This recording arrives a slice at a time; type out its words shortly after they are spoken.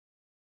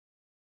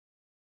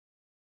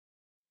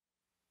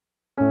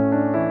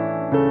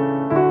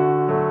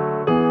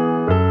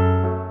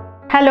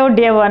Hello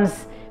dear ones,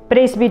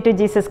 praise be to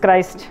Jesus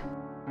Christ.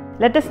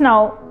 Let us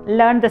now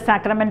learn the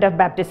sacrament of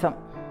baptism.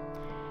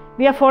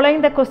 We are following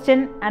the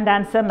question and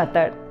answer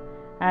method,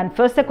 and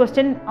first the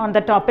question on the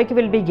topic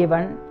will be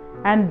given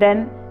and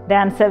then the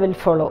answer will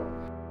follow.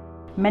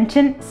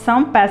 Mention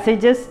some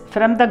passages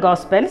from the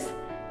Gospels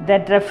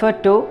that refer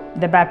to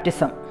the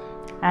baptism.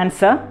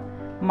 Answer: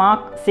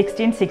 Mark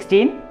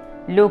 16:16,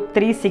 Luke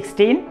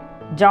 3:16,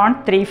 John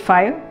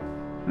 3:5,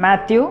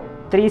 Matthew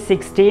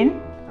 3:16,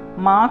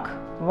 Mark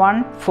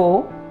 1:4,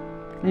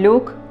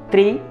 Luke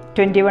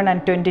 3:21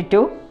 and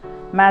 22,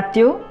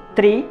 Matthew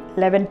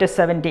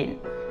 3:11-17.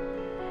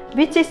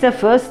 Which is the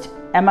first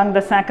among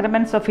the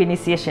sacraments of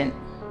initiation?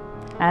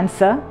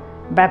 Answer: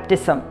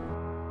 baptism.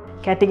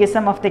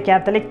 Catechism of the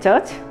Catholic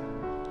Church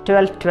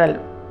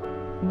 12:12.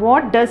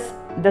 What does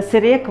the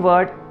Syriac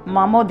word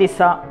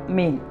mamodisa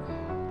mean?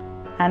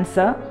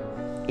 Answer: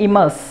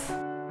 immerse.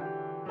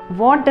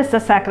 What does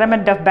the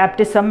sacrament of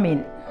baptism mean?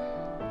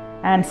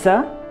 Answer: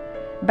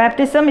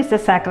 baptism is a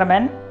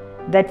sacrament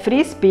that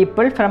frees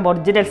people from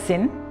original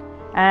sin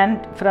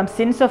and from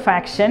sins of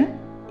action,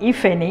 if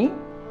any,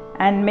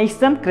 and makes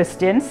them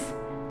Christians,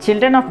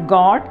 children of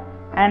God,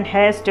 and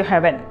heirs to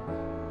heaven.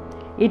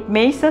 It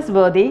makes us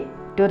worthy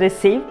to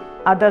receive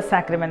other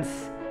sacraments.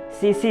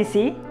 CCC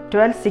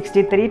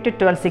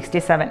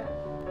 1263-1267.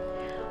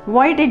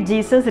 Why did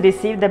Jesus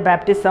receive the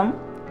baptism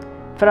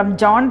from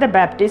John the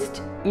Baptist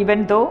even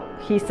though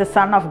he is the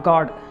Son of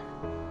God?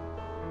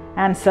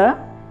 Answer: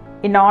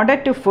 in order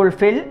to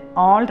fulfill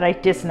all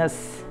righteousness.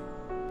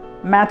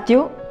 Matthew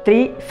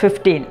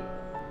 3:15.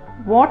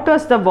 What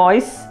was the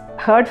voice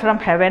heard from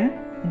heaven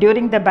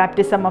during the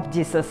baptism of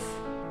Jesus?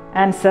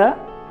 Answer: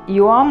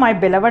 you are my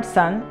beloved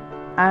Son,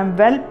 I am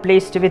well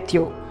pleased with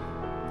you.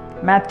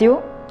 Matthew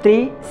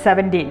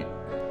 3:17.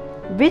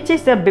 Which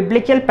is the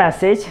biblical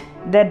passage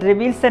that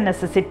reveals the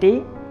necessity,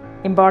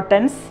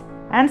 importance,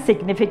 and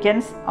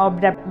significance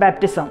of the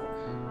baptism?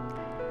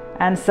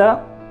 Answer: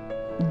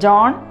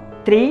 John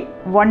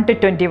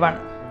 3:1-21.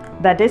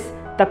 That is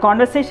the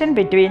conversation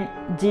between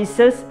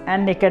Jesus and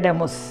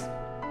Nicodemus.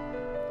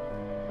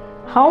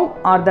 How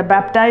are the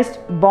baptized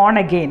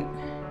born again?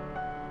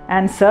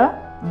 Answer: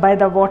 by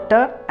the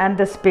water and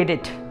the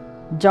Spirit.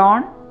 John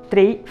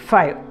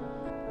 3:5.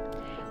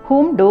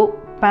 Whom do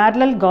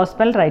parallel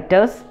gospel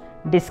writers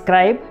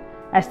describe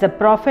as the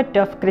prophet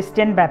of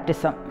Christian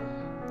baptism?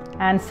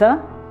 Answer: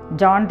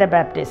 John the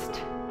Baptist.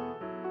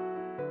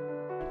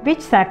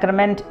 Which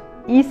sacrament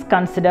is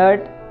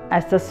considered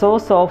as the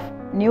source of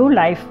new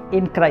life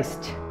in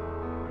Christ?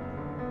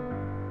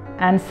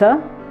 Answer: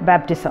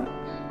 baptism.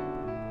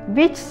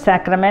 Which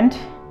sacrament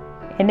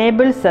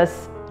enables us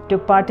to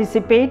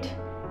participate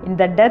in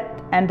the death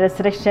and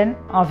resurrection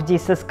of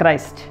Jesus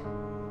Christ?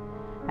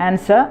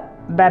 Answer: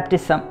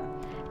 baptism.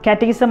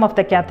 Catechism of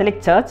the Catholic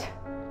Church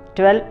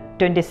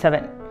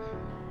 12:27.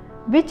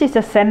 Which is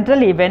a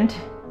central event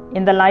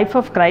in the life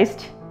of Christ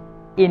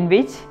in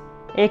which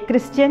a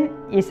Christian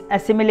is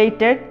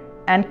assimilated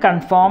and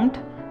conformed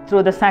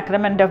through the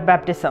sacrament of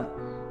baptism?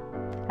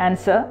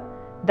 Answer: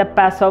 the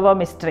Passover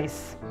mysteries.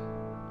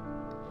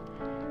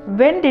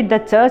 When did the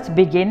Church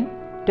begin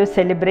to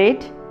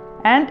celebrate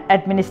and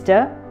administer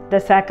the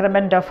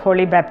sacrament of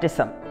holy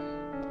baptism?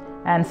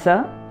 Answer: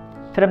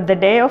 from the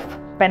day of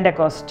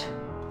Pentecost.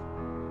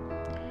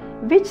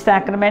 Which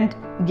sacrament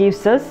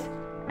gives us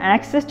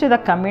access to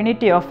the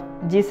community of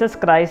Jesus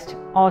Christ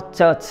or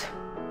Church?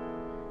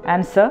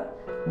 Answer: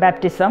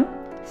 baptism.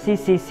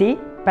 CCC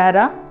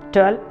para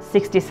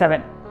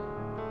 1267.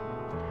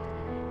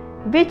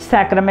 Which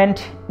sacrament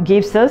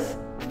gives us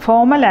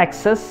formal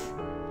access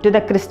to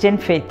the Christian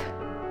faith?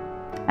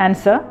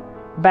 Answer: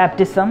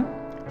 baptism.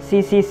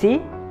 CCC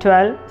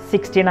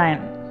 1269.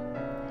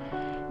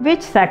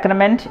 Which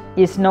sacrament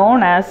is known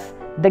as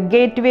the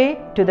gateway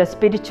to the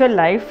spiritual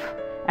life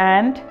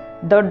and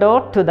the door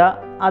to the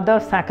other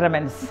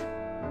sacraments?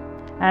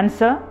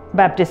 Answer: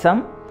 baptism.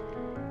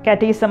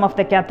 Catechism of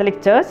the Catholic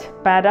Church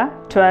para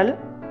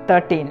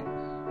 1213.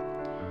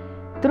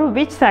 Through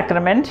which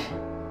sacrament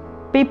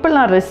people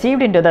are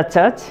received into the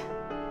Church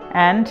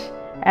and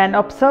an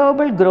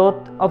observable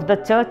growth of the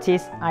Church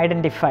is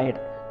identified?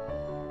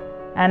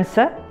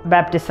 Answer: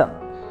 baptism.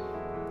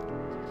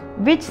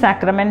 Which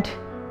sacrament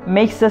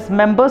makes us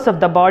members of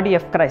the body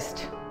of Christ?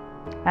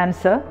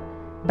 Answer: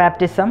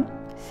 baptism.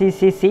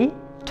 CCC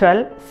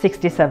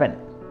 1267.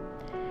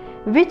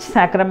 Which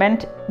sacrament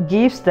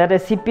gives the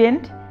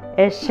recipient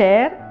a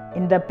share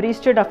in the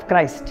priesthood of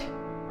Christ?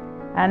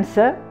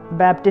 Answer: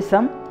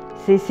 baptism.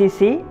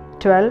 CCC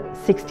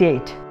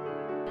 1268.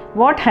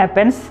 What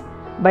happens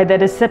by the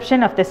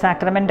reception of the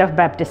sacrament of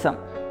baptism?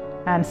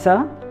 Answer: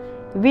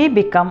 we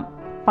become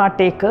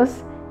partakers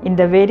in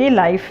the very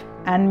life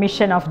and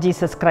mission of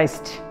Jesus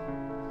Christ.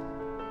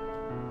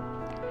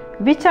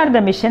 Which are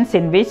the missions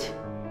in which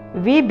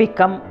we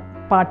become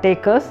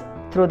partakers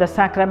through the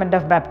sacrament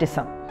of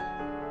baptism?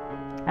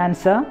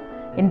 Answer: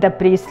 in the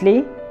priestly,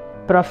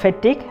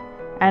 prophetic,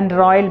 and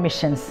royal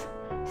missions.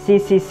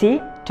 CCC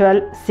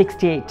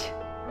 1268.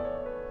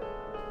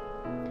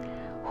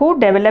 Who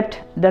developed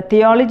the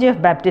theology of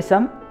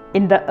baptism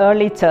in the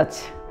early church?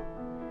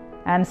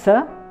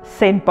 Answer: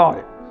 Saint Paul.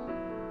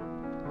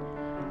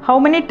 How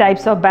many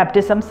types of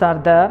baptisms are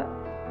there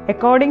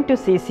according to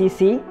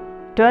CCC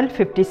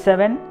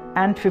 1257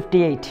 and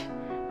 58?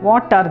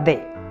 What are they?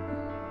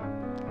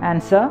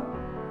 Answer: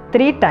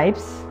 3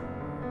 types.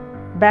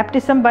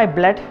 Baptism by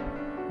blood,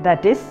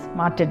 that is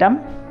martyrdom.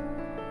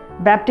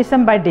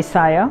 Baptism by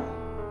desire.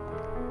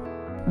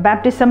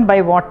 Baptism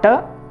by water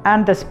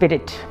and the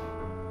Spirit.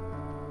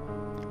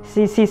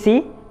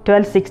 CCC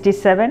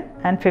 1267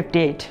 and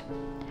 58.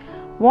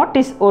 What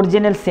is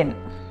original sin?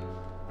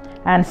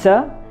 Answer: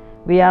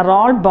 we are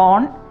all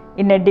born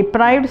in a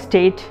deprived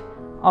state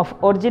of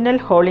original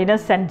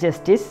holiness and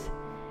justice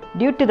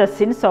due to the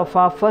sins of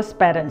our first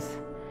parents.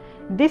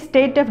 This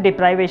state of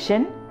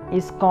deprivation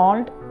is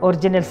called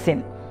original sin.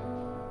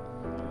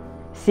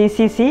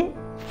 CCC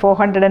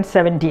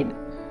 417.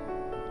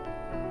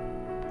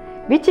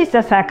 Which is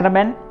the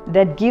sacrament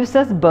that gives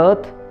us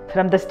birth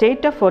from the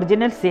state of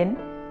original sin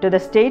to the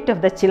state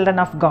of the children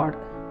of God?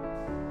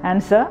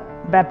 Answer: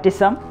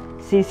 baptism.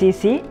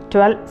 CCC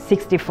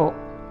 1264.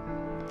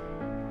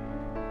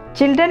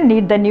 Children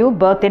need the new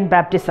birth in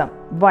baptism.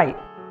 Why?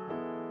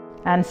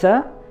 Answer: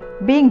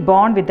 being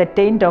born with the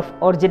taint of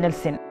original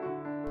sin.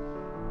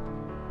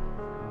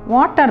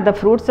 What are the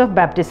fruits of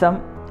baptism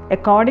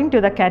according to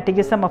the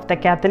Catechism of the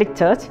Catholic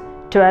Church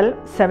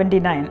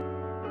 1279?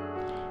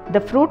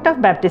 The fruit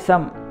of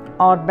baptism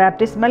or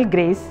baptismal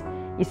grace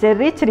is a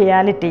rich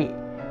reality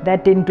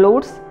that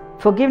includes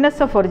forgiveness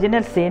of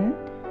original sin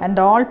and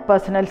all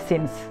personal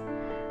sins,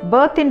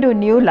 birth into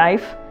new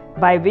life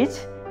by which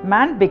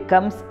man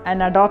becomes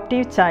an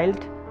adoptive child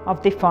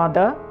of the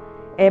Father,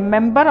 a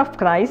member of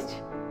Christ,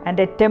 and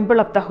a temple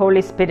of the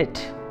Holy Spirit.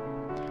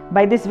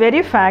 By this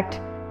very fact,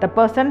 the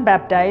person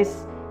baptized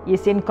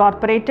is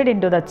incorporated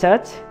into the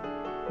Church,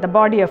 the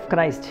body of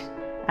Christ,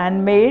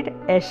 and made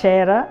a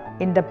sharer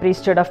in the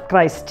priesthood of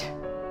Christ.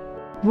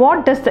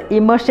 What does the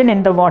immersion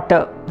in the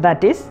water,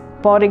 that is,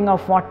 pouring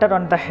of water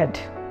on the head,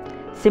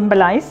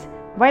 symbolize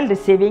while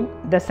receiving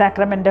the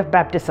sacrament of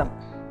baptism?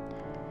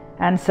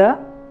 Answer: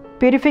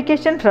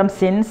 purification from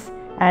sins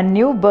and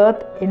new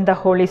birth in the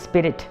Holy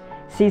Spirit.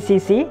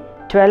 CCC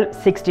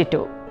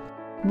 1262.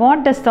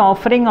 What does the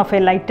offering of a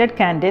lighted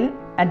candle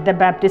at the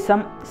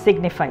baptism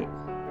signify?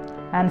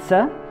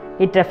 Answer: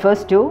 it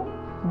refers to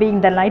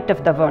being the light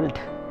of the world.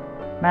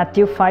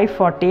 Matthew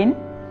 5:14,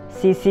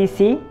 CCC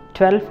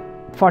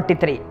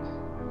 1243.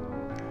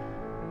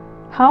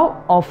 How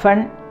often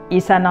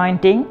is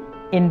anointing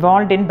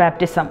involved in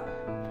baptism?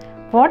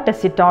 What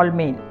does it all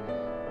mean?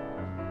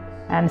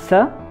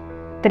 Answer: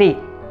 3.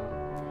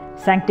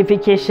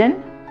 Sanctification,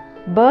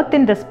 birth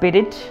in the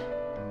Spirit,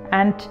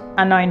 and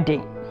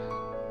anointing.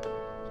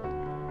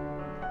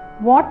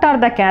 What are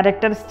the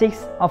characteristics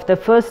of the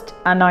first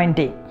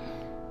anointing?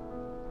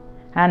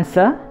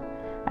 Answer: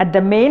 at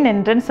the main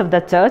entrance of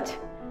the church,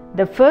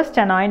 the first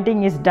anointing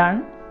is done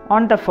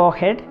on the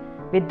forehead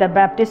with the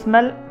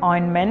baptismal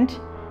ointment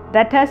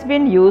that has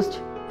been used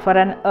for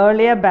an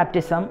earlier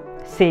baptism,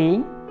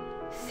 saying,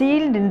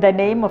 "Sealed in the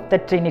name of the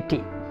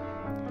Trinity."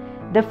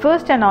 The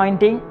first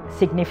anointing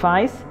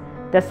signifies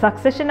the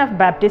succession of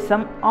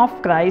baptism of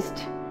Christ,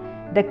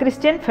 the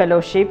Christian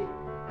fellowship,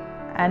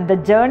 and the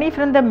journey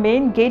from the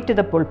main gate to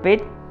the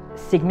pulpit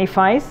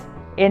signifies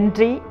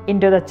entry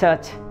into the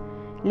church.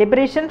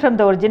 Liberation from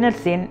the original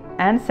sin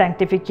and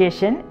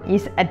sanctification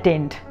is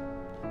attained.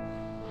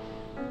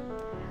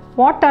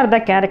 What are the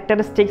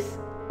characteristics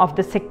of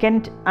the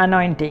second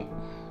anointing?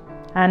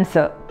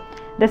 Answer: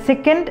 the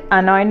second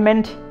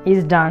anointment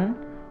is done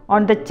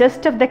on the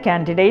chest of the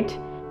candidate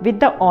with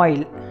the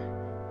oil,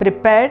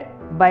 prepared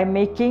by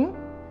making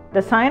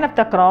the sign of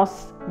the cross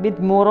with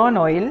Moron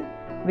oil,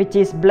 which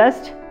is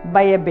blessed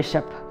by a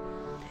bishop.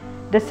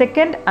 The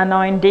second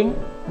anointing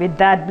with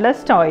that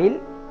blessed oil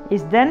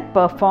is then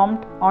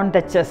performed on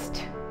the chest.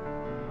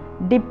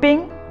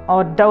 Dipping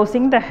or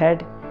dousing the head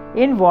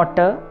in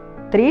water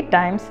 3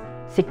 times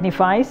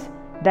signifies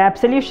the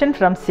absolution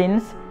from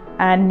sins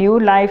and new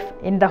life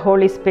in the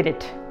Holy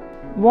Spirit.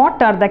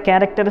 What are the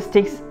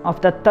characteristics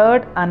of the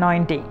third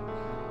anointing?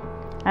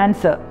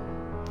 Answer: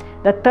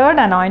 the third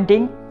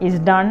anointing is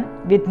done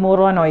with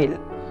Moron oil.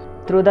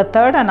 Through the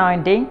third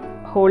anointing,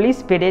 Holy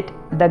Spirit,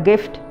 the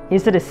gift,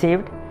 is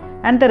received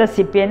and the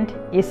recipient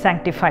is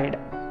sanctified.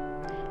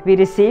 We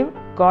receive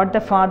God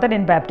the Father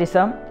in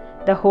baptism,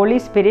 the Holy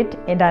Spirit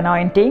in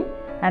anointing,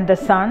 and the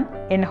Son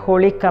in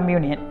Holy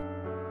Communion.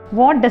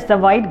 What does the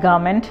white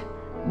garment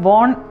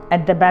worn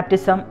at the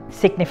baptism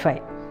signify?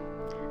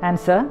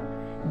 Answer: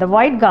 the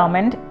white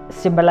garment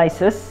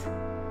symbolizes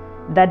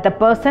that the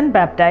person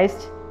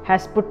baptized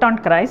has put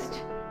on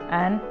Christ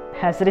and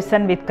has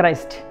risen with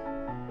Christ.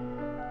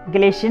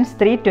 Galatians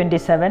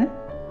 3:27,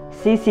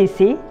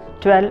 CCC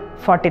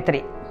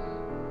 1243.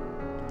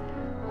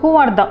 Who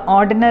are the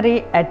ordinary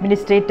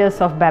administrators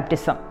of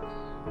baptism?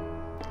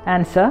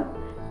 Answer: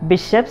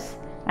 bishops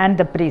and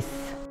the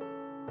priests.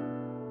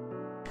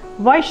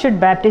 Why should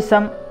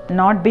baptism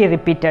not be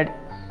repeated?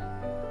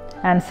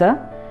 Answer: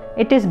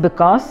 it is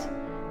because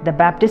the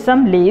baptism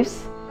leaves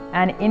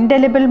an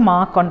indelible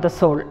mark on the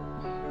soul.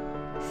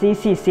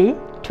 CCC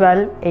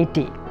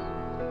 1280.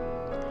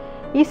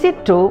 Is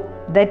it true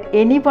that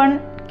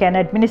anyone can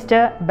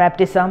administer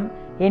baptism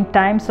in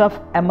times of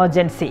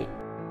emergency?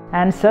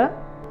 Answer: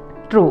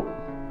 true.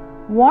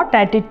 What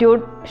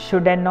attitude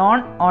should a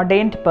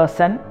non-ordained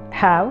person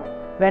have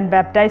when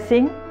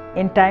baptizing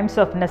in times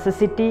of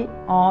necessity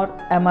or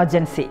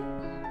emergency?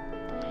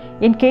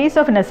 In case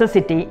of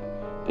necessity,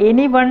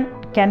 anyone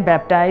can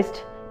baptize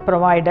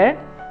provided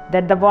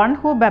that the one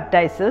who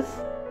baptizes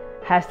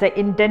has the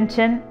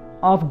intention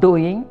of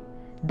doing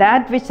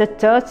that which the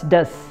Church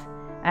does,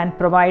 and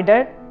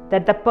provided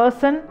that the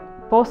person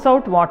pours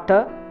out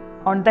water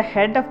on the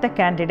head of the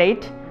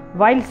candidate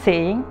while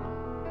saying,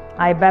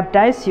 "I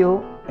baptize you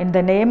in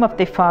the name of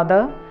the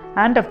Father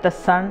and of the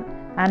Son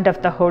and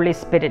of the Holy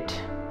Spirit."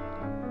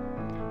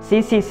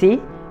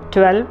 CCC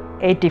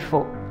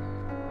 1284.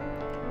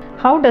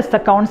 How does the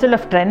Council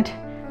of Trent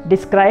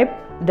describe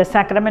the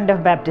sacrament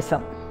of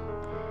baptism?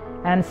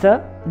 Answer: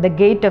 the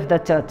gate of the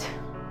Church.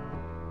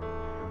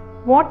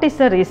 What is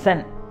the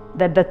reason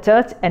that the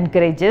Church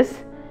encourages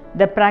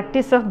the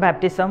practice of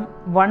baptism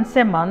once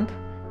a month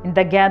in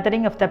the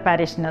gathering of the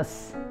parishioners?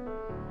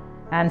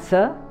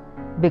 Answer: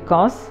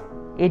 because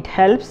it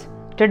helps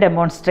to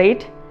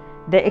demonstrate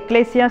the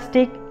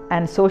ecclesiastic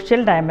and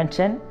social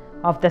dimension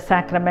of the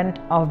sacrament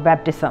of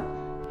baptism.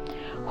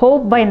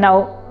 Hope by now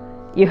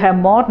you have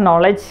more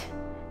knowledge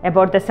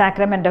about the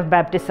sacrament of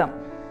baptism.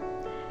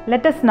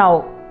 Let us now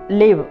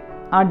live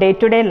our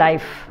day-to-day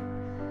life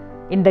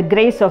in the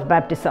grace of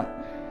baptism.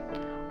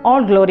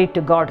 All glory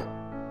to God.